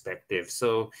perspective?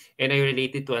 So, and I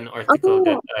related to an article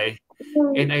that Oh, I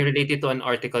oh, and I related to an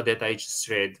article that I just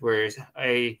read where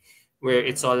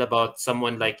it's all about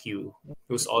someone like you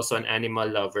who's also an animal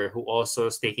lover who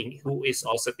is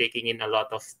also taking in a lot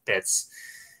of pets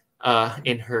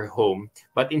in her home,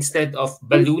 but instead of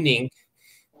ballooning,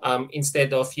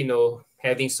 instead of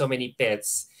having so many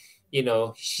pets,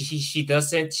 she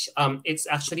doesn't it's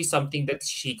actually something that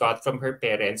she got from her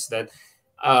parents, that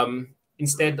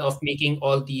instead of making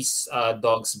all these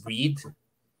dogs breed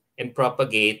and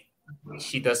propagate,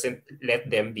 she doesn't let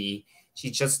them be.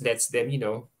 She just lets them,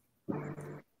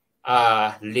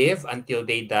 live until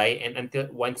they die, and until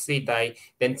once they die,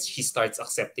 then she starts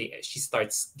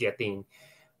getting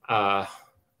uh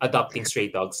adopting stray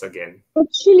dogs again.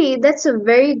 actually, that's a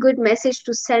very good message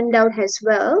to send out as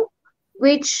well,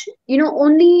 which,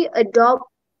 only adopt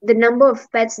the number of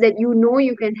pets that you know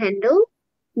you can handle.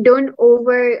 Don't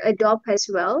over adopt as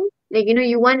well. Like,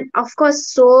 you want, of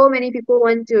course, so many people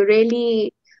want to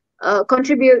really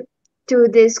contribute to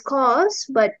this cause,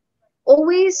 but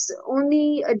always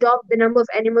only adopt the number of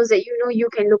animals that you know you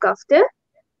can look after.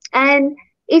 And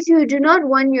if you do not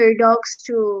want your dogs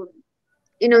to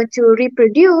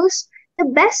reproduce, the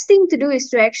best thing to do is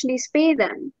to actually spay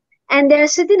them. And there are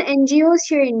certain NGOs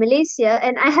here in Malaysia,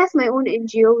 and I have my own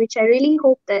NGO, which I really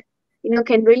hope that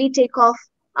can really take off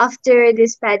after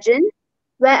this pageant,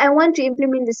 where I want to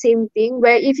implement the same thing,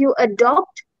 where if you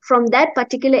adopt from that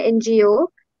particular NGO,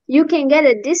 you can get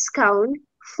a discount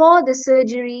for the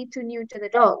surgery to neuter the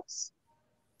dogs.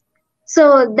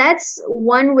 So that's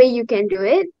one way you can do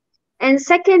it. And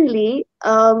secondly,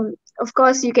 of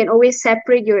course, you can always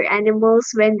separate your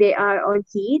animals when they are on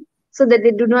heat. so that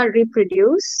they do not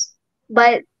reproduce.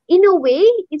 But in a way,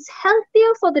 it's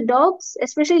healthier for the dogs,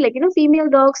 especially like, female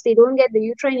dogs, they don't get the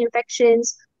uterine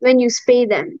infections when you spay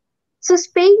them. So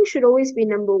spaying should always be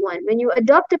number one. When you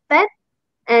adopt a pet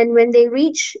and when they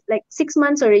reach like 6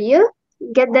 months or a year,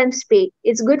 get them spayed.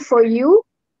 It's good for you.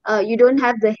 You don't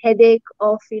have the headache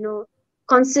of,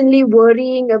 constantly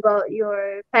worrying about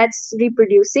your pets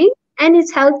reproducing, and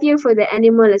it's healthier for the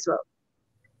animal as well.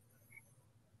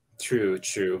 True,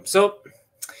 true. So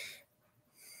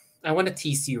I want to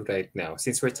tease you right now,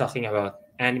 since we're talking about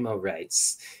animal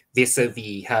rights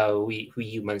vis-a-vis how we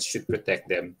humans should protect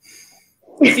them.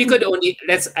 If you could only,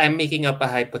 I'm making up a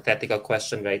hypothetical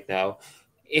question right now.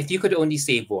 If you could only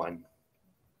save one,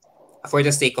 for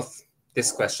the sake of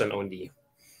this question only,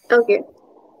 Okay.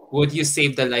 would you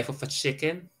save the life of a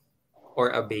chicken or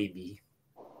a baby?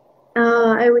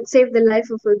 I would save the life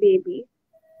of a baby.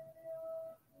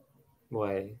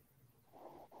 Why?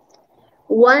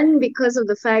 One, because of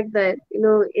the fact that,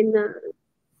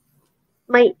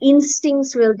 my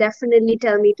instincts will definitely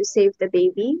tell me to save the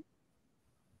baby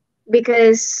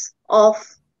because of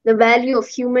the value of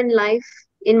human life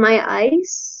in my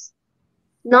eyes.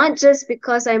 Not just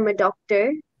because I'm a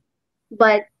doctor,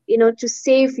 but, to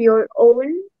save your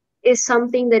own is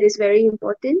something that is very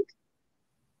important.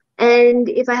 And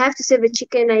if I have to save a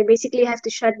chicken, I basically have to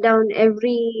shut down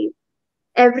every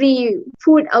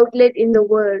food outlet in the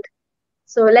world.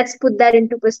 So let's put that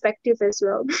into perspective as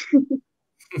well.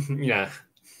 Yeah,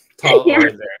 tall Yeah,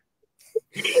 order.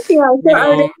 yeah. So You I would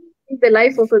know, save the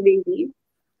life of a baby.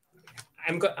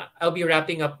 I'll be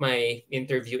wrapping up my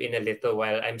interview in a little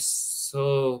while. I'm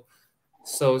so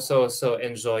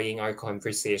enjoying our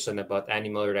conversation about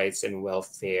animal rights and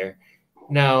welfare.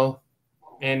 Now,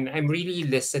 and I'm really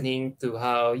listening to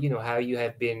how, how you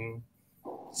have been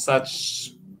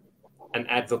such an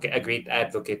advocate, a great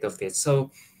advocate of it.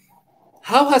 So,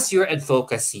 how has your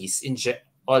advocacies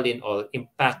all in all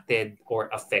impacted or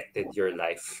affected your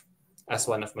life? As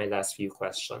one of my last few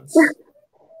questions.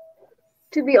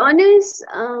 To be honest,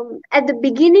 at the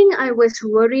beginning, I was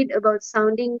worried about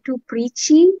sounding too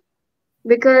preachy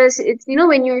because it's,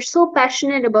 when you're so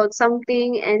passionate about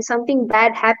something and something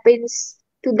bad happens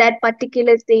to that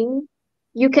particular thing,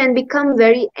 you can become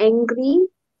very angry.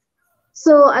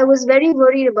 So I was very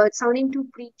worried about sounding too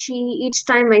preachy each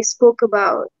time I spoke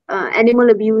about animal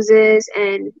abuses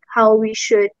and how we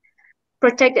should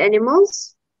protect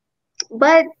animals.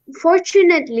 But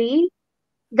fortunately,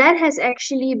 that has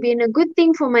actually been a good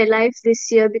thing for my life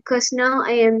this year because now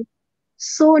I am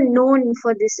so known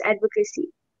for this advocacy.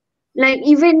 Like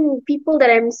even people that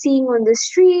I'm seeing on the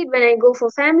street when I go for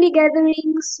family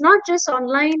gatherings, not just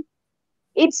online,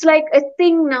 it's like a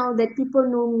thing now that people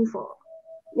know me for.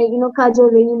 Like,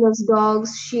 Kajal really loves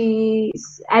dogs.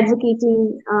 She's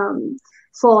advocating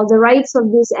for the rights of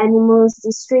these animals,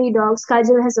 the stray dogs.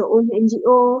 Kajal has her own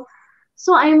NGO.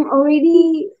 So I'm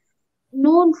already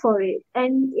known for it.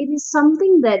 And it is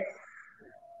something that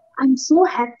I'm so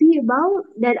happy about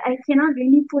that I cannot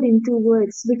really put into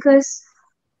words because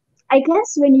I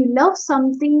guess when you love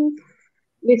something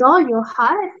with all your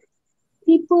heart,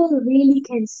 people really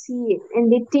can see it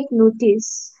and they take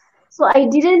notice. So I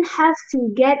didn't have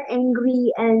to get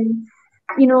angry and,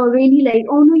 really like,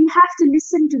 oh no, you have to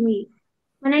listen to me.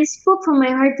 When I spoke from my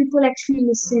heart, people actually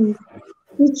listened,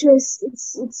 which was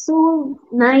it's so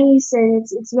nice and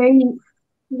it's very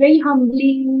very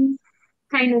humbling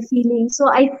kind of feeling. So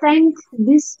I thank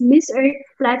this Miss Earth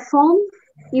platform,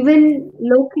 even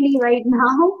locally right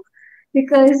now,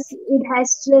 because it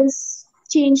has just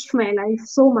changed my life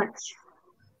so much.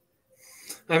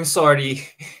 I'm sorry.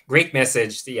 Great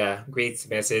message. Yeah, great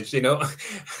message.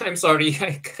 I'm sorry.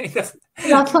 I kind of,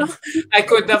 Rafa, I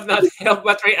could have not helped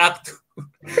but react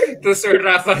to Sir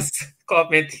Rafa's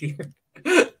comment here.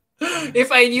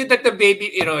 If I knew that the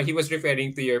baby, he was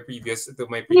referring to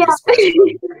my yeah. previous question.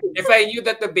 If I knew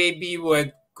that the baby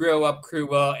would grow up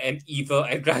cruel and evil,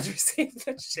 I'd rather save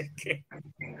the chicken.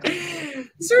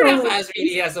 Sir Oh Rafa my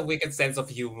really has a wicked sense of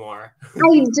humor.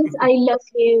 I love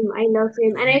him. I love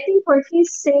him. And I think for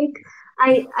his sake,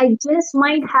 I just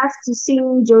might have to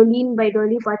sing Jolene by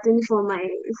Dolly Parton for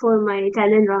my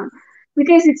talent round.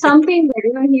 Because it's something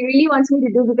that he really wants me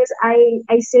to do because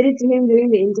I said it to him during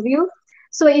the interview.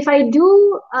 So if I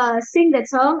do sing that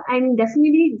song, I'm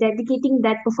definitely dedicating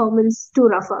that performance to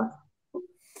Rafa.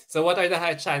 So, what are the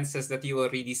high chances that you will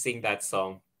really sing that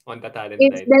song on the talent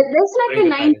It's night? that there's During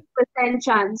like a the talent. 90%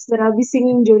 chance that I'll be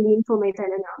singing Jolene for my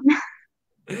talent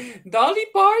round. Dolly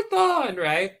Parton,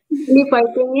 right? Dolly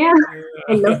Parton, yeah.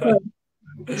 I love her.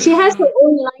 She has her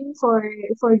own line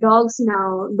for dogs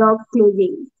now, dog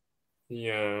clothing.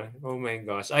 Yeah. Oh my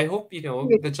gosh. I hope,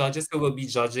 the judges who will be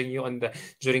judging you on the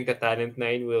during the talent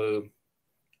night will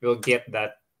get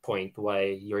that point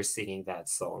why you're singing that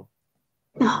song.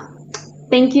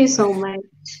 Thank you so much.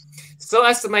 So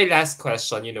as to my last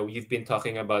question, you've been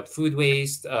talking about food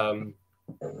waste,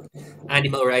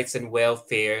 animal rights and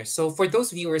welfare. So for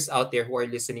those viewers out there who are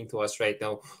listening to us right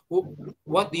now,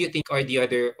 what do you think are the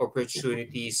other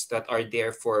opportunities that are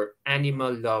there for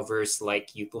animal lovers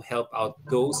like you to help out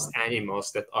those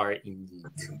animals that are in need?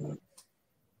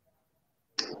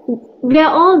 We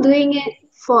are all doing it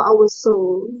for our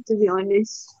soul, to be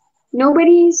honest.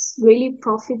 Nobody's really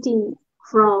profiting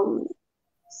from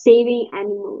saving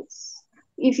animals.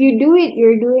 If you do it,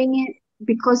 you're doing it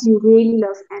because you really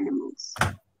love animals.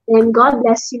 And God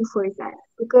bless you for that.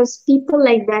 Because people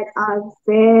like that are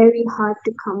very hard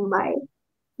to come by.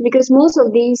 Because most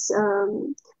of these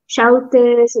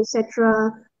shelters,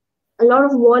 etc., a lot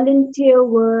of volunteer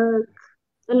work,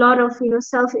 a lot of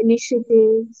self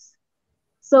initiatives.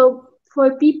 So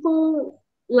for people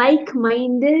like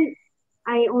minded,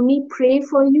 I only pray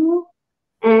for you,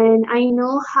 and I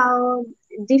know how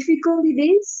difficult it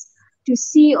is to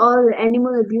see all the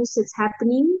animal abuse that's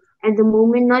happening at the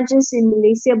moment, not just in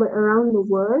Malaysia but around the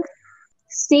world.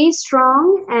 Stay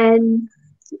strong, and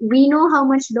we know how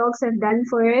much dogs have done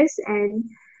for us, and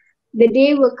the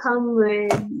day will come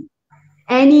when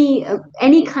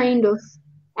any kind of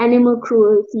animal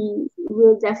cruelty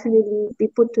will definitely be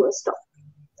put to a stop.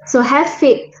 So have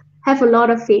faith, have a lot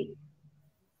of faith.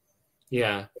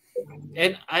 Yeah.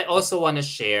 And I also want to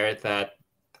share that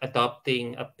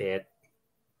adopting a pet,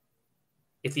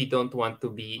 if you don't want to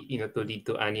be, to lead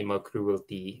to animal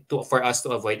cruelty, for us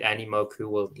to avoid animal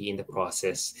cruelty in the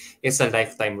process, it's a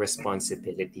lifetime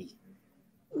responsibility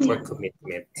or Yeah.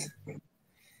 commitment.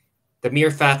 The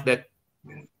mere fact that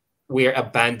we're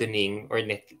abandoning or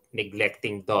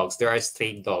neglecting dogs, there are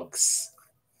stray dogs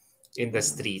in the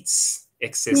streets Yeah.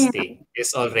 existing,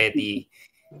 is already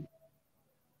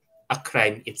a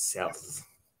crime itself.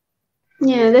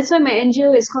 Yeah, that's why my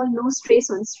NGO is called No Strays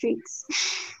on Streets.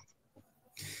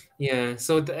 Yeah,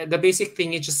 so the basic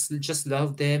thing is just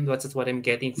love them. That's what I'm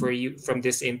getting for you from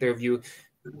this interview.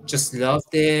 Just love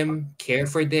them, care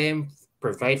for them,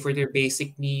 provide for their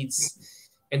basic needs,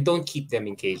 and don't keep them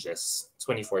in cages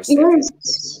 24/7.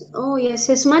 Yes. Oh, yes.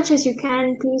 As much as you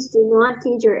can, please do not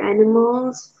cage your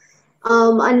animals.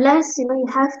 Unless you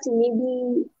have to,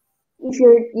 maybe if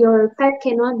your pet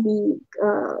cannot be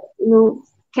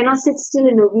cannot sit still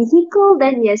in a vehicle,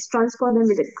 then yes, transport them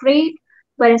with a crate.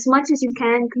 But as much as you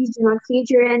can, please do not cage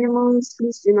your animals.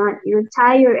 Please do not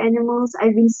tie your animals.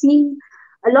 I've been seeing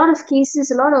a lot of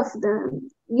cases, a lot of the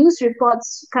news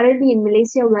reports currently in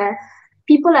Malaysia where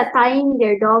people are tying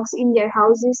their dogs in their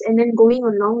houses and then going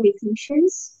on long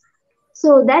vacations.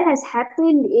 So that has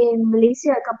happened in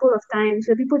Malaysia a couple of times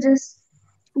where people just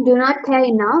do not care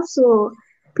enough. So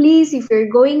please, if you're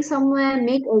going somewhere,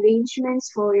 make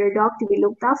arrangements for your dog to be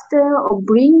looked after or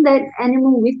bring that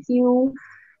animal with you,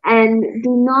 and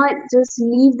do not just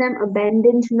leave them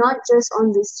abandoned, not just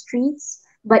on the streets,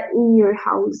 but in your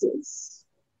houses.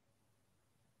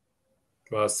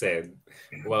 Well said.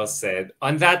 Well said.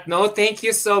 On that note, thank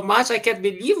you so much. I can't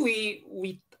believe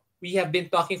we have been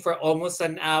talking for almost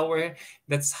an hour.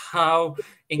 That's how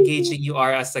engaging you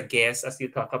are as a guest as you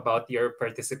talk about your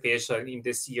participation in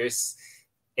this year's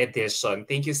edition.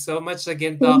 Thank you so much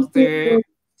again, Thank Doctor. you.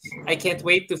 I can't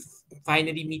wait to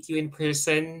finally meet you in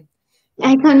person.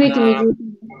 I can't wait to meet Uh, you.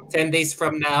 10 days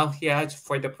from now, yeah,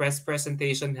 for the press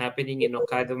presentation happening in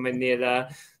Okado, Manila.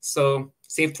 So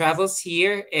safe travels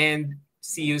here and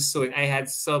see you soon. I had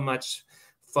so much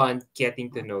fun getting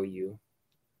to know you.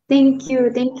 Thank you.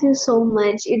 Thank you so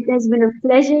much. It has been a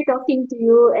pleasure talking to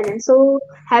you, and I'm so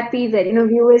happy that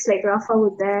viewers like Rafa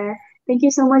were there. Thank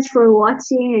you so much for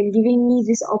watching and giving me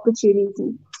this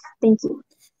opportunity. Thank you.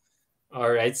 All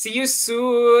right. See you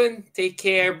soon. Take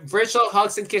care. Virtual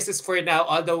hugs and kisses for now,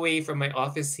 all the way from my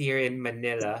office here in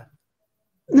Manila.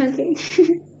 Okay.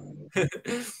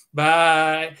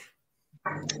 Bye.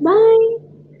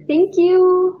 Bye.